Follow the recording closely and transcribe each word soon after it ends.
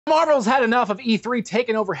Marvel's had enough of E3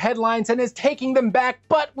 taking over headlines and is taking them back,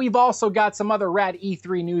 but we've also got some other rad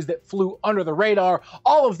E3 news that flew under the radar.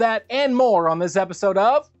 All of that and more on this episode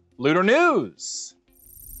of Looter News.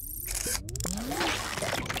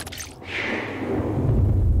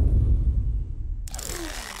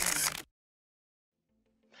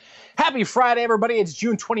 Happy Friday, everybody. It's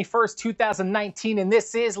June 21st, 2019, and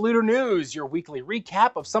this is Looter News, your weekly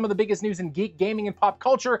recap of some of the biggest news in geek, gaming, and pop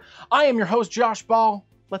culture. I am your host, Josh Ball.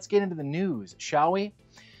 Let's get into the news, shall we?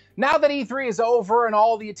 Now that E3 is over and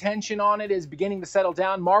all the attention on it is beginning to settle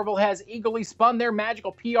down, Marvel has eagerly spun their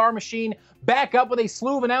magical PR machine back up with a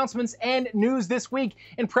slew of announcements and news this week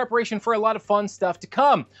in preparation for a lot of fun stuff to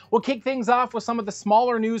come. We'll kick things off with some of the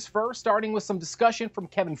smaller news first, starting with some discussion from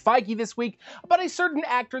Kevin Feige this week about a certain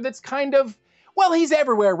actor that's kind of, well, he's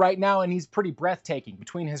everywhere right now, and he's pretty breathtaking.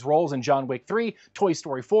 Between his roles in John Wick 3, Toy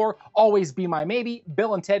Story 4, Always Be My Maybe,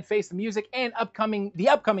 Bill and Ted Face the Music, and the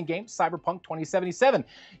upcoming game, Cyberpunk 2077.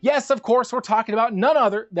 Yes, of course, we're talking about none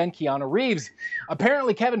other than Keanu Reeves.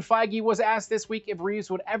 Apparently, Kevin Feige was asked this week if Reeves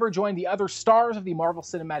would ever join the other stars of the Marvel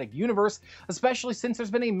Cinematic Universe, especially since there's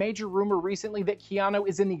been a major rumor recently that Keanu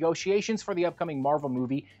is in negotiations for the upcoming Marvel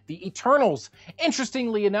movie, The Eternals.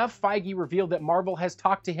 Interestingly enough, Feige revealed that Marvel has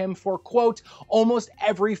talked to him for, quote, almost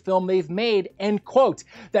every film they've made, end quote.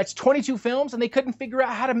 That's 22 films and they couldn't figure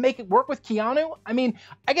out how to make it work with Keanu? I mean,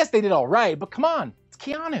 I guess they did all right, but come on, it's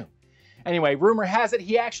Keanu. Anyway, rumor has it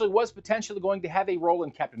he actually was potentially going to have a role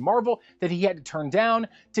in Captain Marvel that he had to turn down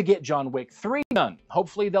to get John Wick 3 done.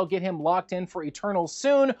 Hopefully they'll get him locked in for Eternals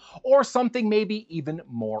soon, or something maybe even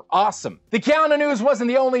more awesome. The Keanu news wasn't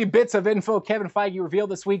the only bits of info Kevin Feige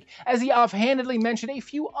revealed this week, as he offhandedly mentioned a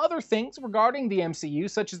few other things regarding the MCU,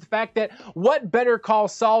 such as the fact that what Better Call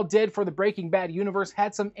Saul did for the Breaking Bad universe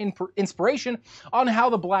had some inspiration on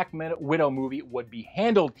how the Black Widow movie would be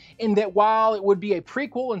handled, in that while it would be a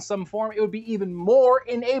prequel in some form, it would be even more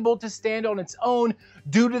enabled to stand on its own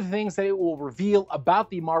due to the things that it will reveal about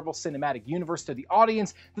the Marvel Cinematic Universe to the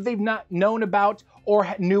audience that they've not known about or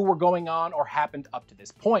knew were going on or happened up to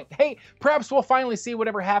this point. Hey, perhaps we'll finally see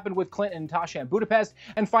whatever happened with Clint and Natasha in Budapest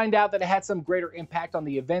and find out that it had some greater impact on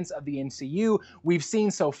the events of the MCU we've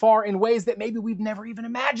seen so far in ways that maybe we've never even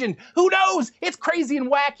imagined. Who knows? It's crazy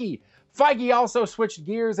and wacky. Feige also switched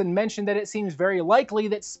gears and mentioned that it seems very likely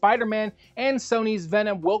that Spider-Man and Sony's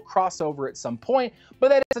Venom will cross over at some point, but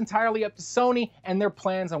that it's entirely up to Sony and their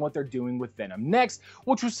plans on what they're doing with Venom next,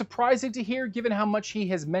 which was surprising to hear given how much he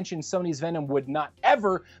has mentioned Sony's Venom would not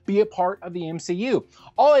ever be a part of the MCU.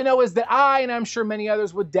 All I know is that I, and I'm sure many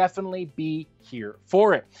others, would definitely be here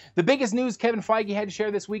for it. The biggest news Kevin Feige had to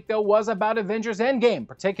share this week, though, was about Avengers Endgame,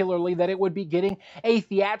 particularly that it would be getting a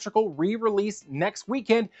theatrical re-release next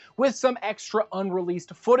weekend with some extra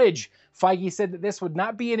unreleased footage. Feige said that this would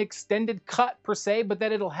not be an extended cut per se, but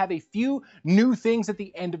that it'll have a few new things at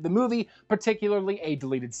the end of the movie, particularly a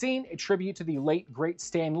deleted scene, a tribute to the late great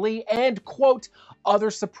Stan Lee, and, quote,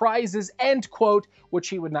 other surprises, end quote, which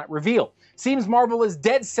he would not reveal. Seems Marvel is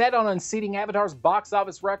dead set on unseating Avatar's box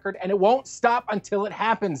office record, and it won't stop until it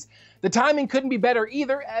happens. The timing couldn't be better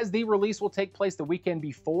either, as the release will take place the weekend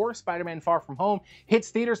before Spider-Man Far From Home hits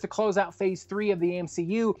theaters to close out Phase 3 of the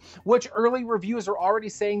MCU, which early reviews are already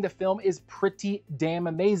saying the film is pretty damn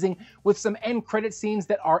amazing, with some end credit scenes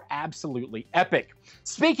that are absolutely epic.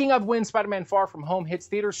 Speaking of when Spider-Man Far From Home hits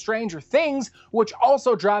theaters, Stranger Things, which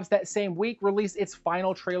also drops that same week, released its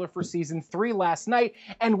final trailer for Season 3 last night,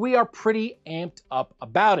 and we are pretty amped up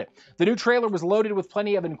about it. The new trailer was loaded with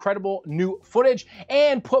plenty of incredible new footage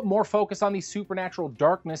and put more focus on the supernatural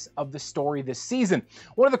darkness of the story this season.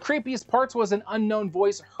 One of the creepiest parts was an unknown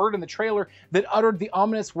voice heard in the trailer that uttered the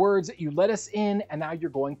ominous words, "You let us in, and now you're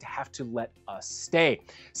going to have to let us stay."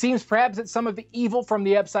 Seems perhaps that some of the evil from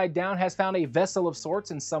the Upside Down has found a vessel of sorts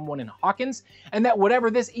in someone in Hawkins, and that whatever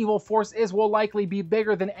this evil force is will likely be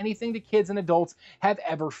bigger than anything the kids and adults have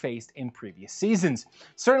ever faced in previous seasons.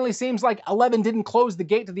 Certainly seems like Eleven didn't close the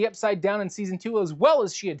gate to the Upside Down in Season 2 as well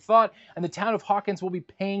as she had thought, and the town of Hawkins will be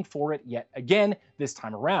paying for it yet again this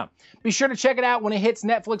time around. Be sure to check it out when it hits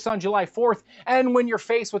Netflix on July 4th, and when you're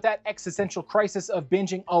faced with that existential crisis of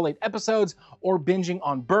binging all 8 episodes or binging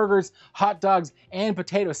on burgers, hot dogs, and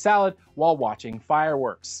potato salad while watching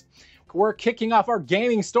fireworks. We're kicking off our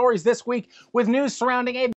gaming stories this week with news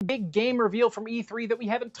surrounding a big game reveal from E3 that we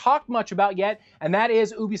haven't talked much about yet, and that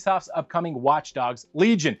is Ubisoft's upcoming Watch Dogs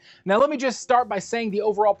Legion. Now, let me just start by saying the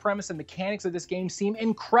overall premise and mechanics of this game seem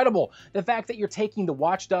incredible. The fact that you're taking the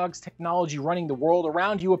Watch Dogs technology running the world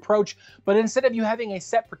around you approach, but instead of you having a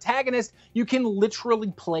set protagonist, you can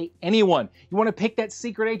literally play anyone. You want to pick that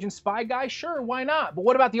secret agent spy guy? Sure, why not? But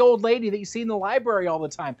what about the old lady that you see in the library all the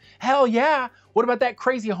time? Hell yeah! What about that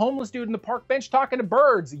crazy homeless dude in the park bench talking to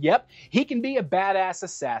birds? Yep, he can be a badass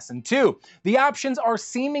assassin too. The options are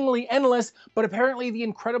seemingly endless, but apparently the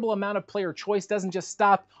incredible amount of player choice doesn't just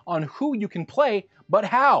stop on who you can play, but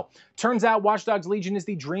how. Turns out Watch Dogs Legion is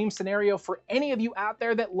the dream scenario for any of you out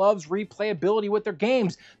there that loves replayability with their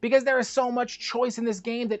games, because there is so much choice in this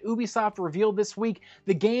game that Ubisoft revealed this week.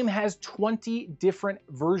 The game has 20 different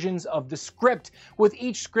versions of the script, with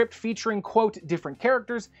each script featuring, quote, different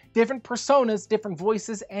characters, different personas, different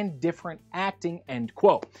voices, and different acting, end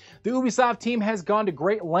quote. The Ubisoft team has gone to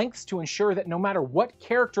great lengths to ensure that no matter what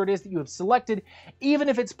character it is that you have selected, even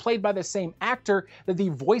if it's played by the same actor, that the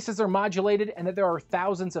voices are modulated and that there are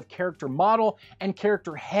thousands of character model and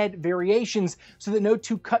character head variations so that no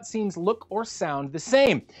two cutscenes look or sound the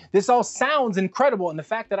same. This all sounds incredible, and the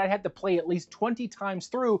fact that I had to play at least 20 times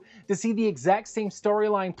through to see the exact same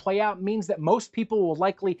storyline play out means that most people will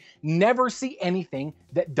likely never see anything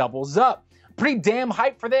that doubles up. Pretty damn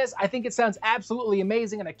hyped for this. I think it sounds absolutely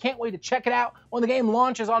amazing, and I can't wait to check it out when the game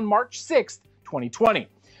launches on March 6th, 2020.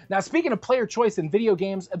 Now, speaking of player choice in video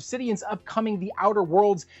games, Obsidian's upcoming The Outer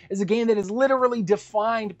Worlds is a game that is literally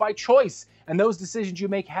defined by choice, and those decisions you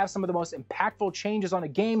make have some of the most impactful changes on a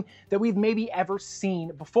game that we've maybe ever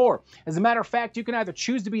seen before. As a matter of fact, you can either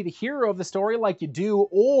choose to be the hero of the story like you do,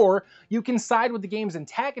 or you can side with the game's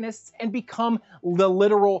antagonists and become the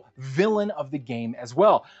literal villain of the game as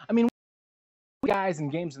well. I mean, guys in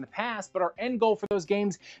games in the past, but our end goal for those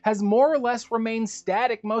games has more or less remained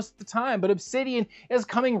static most of the time. But Obsidian is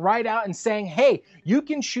coming right out and saying, hey, you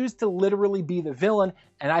can choose to literally be the villain,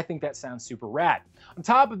 and I think that sounds super rad. On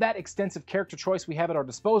top of that extensive character choice we have at our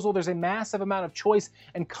disposal, there's a massive amount of choice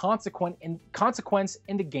and consequence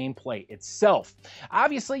in the gameplay itself.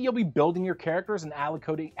 Obviously, you'll be building your characters and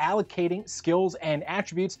allocating skills and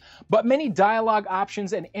attributes, but many dialogue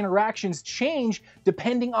options and interactions change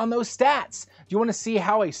depending on those stats. Do you want to see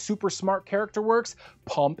how a super smart character works?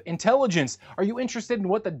 Pump intelligence. Are you interested in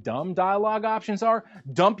what the dumb dialogue options are?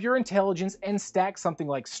 Dump your intelligence and stack something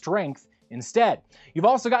like strength instead. You've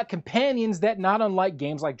also got companions that, not unlike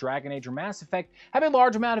games like Dragon Age or Mass Effect, have a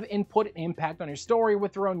large amount of input and impact on your story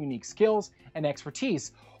with their own unique skills and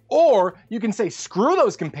expertise. Or you can say, screw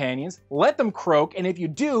those companions, let them croak, and if you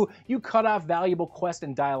do, you cut off valuable quest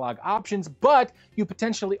and dialogue options, but you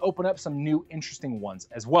potentially open up some new interesting ones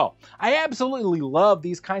as well. I absolutely love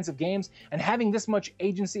these kinds of games, and having this much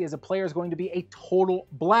agency as a player is going to be a total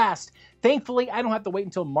blast. Thankfully, I don't have to wait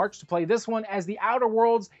until March to play this one, as The Outer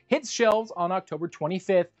Worlds hits shelves on October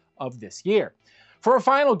 25th of this year. For a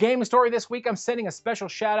final gaming story this week, I'm sending a special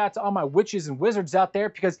shout out to all my witches and wizards out there,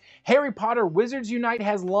 because Harry Potter Wizards Unite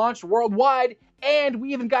has launched worldwide, and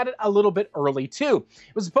we even got it a little bit early too.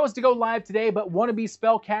 It was supposed to go live today, but wannabe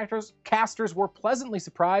spellcasters were pleasantly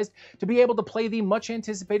surprised to be able to play the much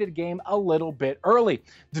anticipated game a little bit early.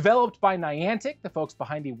 Developed by Niantic, the folks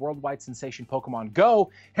behind the worldwide sensation Pokemon Go,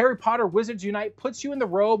 Harry Potter Wizards Unite puts you in the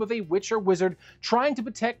robe of a witch or wizard trying to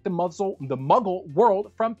protect the Muggle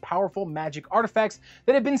world from powerful magic artifacts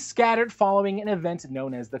that have been scattered following an event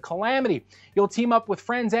known as the Calamity. You'll team up with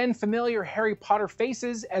friends and familiar Harry Potter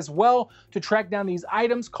faces as well to track down these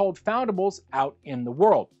items called foundables out in the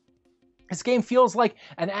world. This game feels like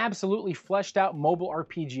an absolutely fleshed out mobile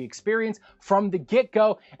RPG experience from the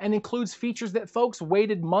get-go, and includes features that folks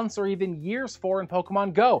waited months or even years for in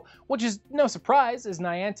Pokemon Go, which is no surprise, as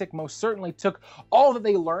Niantic most certainly took all that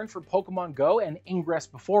they learned from Pokemon Go and Ingress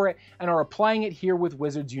before it and are applying it here with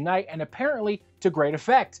Wizards Unite, and apparently to great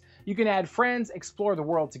effect. You can add friends, explore the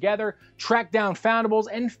world together, track down foundables,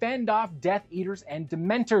 and fend off Death Eaters and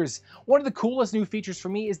Dementors. One of the coolest new features for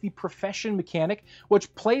me is the profession mechanic,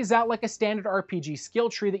 which plays out like a standard RPG skill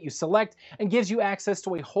tree that you select and gives you access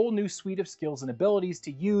to a whole new suite of skills and abilities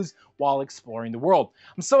to use while exploring the world.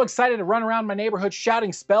 I'm so excited to run around my neighborhood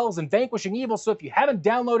shouting spells and vanquishing evil, so if you haven't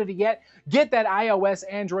downloaded it yet, get that iOS,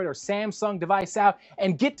 Android, or Samsung device out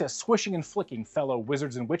and get to swishing and flicking, fellow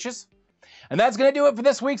wizards and witches. And that's going to do it for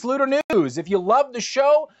this week's Looter News. If you love the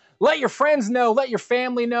show, let your friends know, let your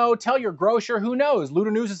family know, tell your grocer, who knows,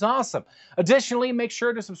 Looter News is awesome. Additionally, make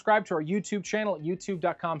sure to subscribe to our YouTube channel at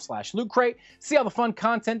youtube.com/lootcrate. See all the fun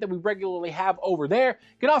content that we regularly have over there.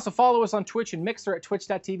 You can also follow us on Twitch and Mixer at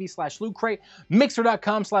twitch.tv/lootcrate,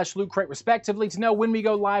 mixer.com/lootcrate respectively, to know when we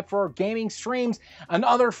go live for our gaming streams and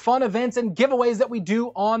other fun events and giveaways that we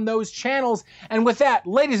do on those channels. And with that,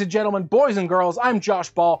 ladies and gentlemen, boys and girls, I'm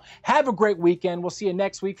Josh Ball. Have a great weekend. We'll see you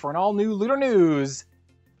next week for an all-new Looter News.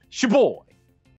 Shaboy.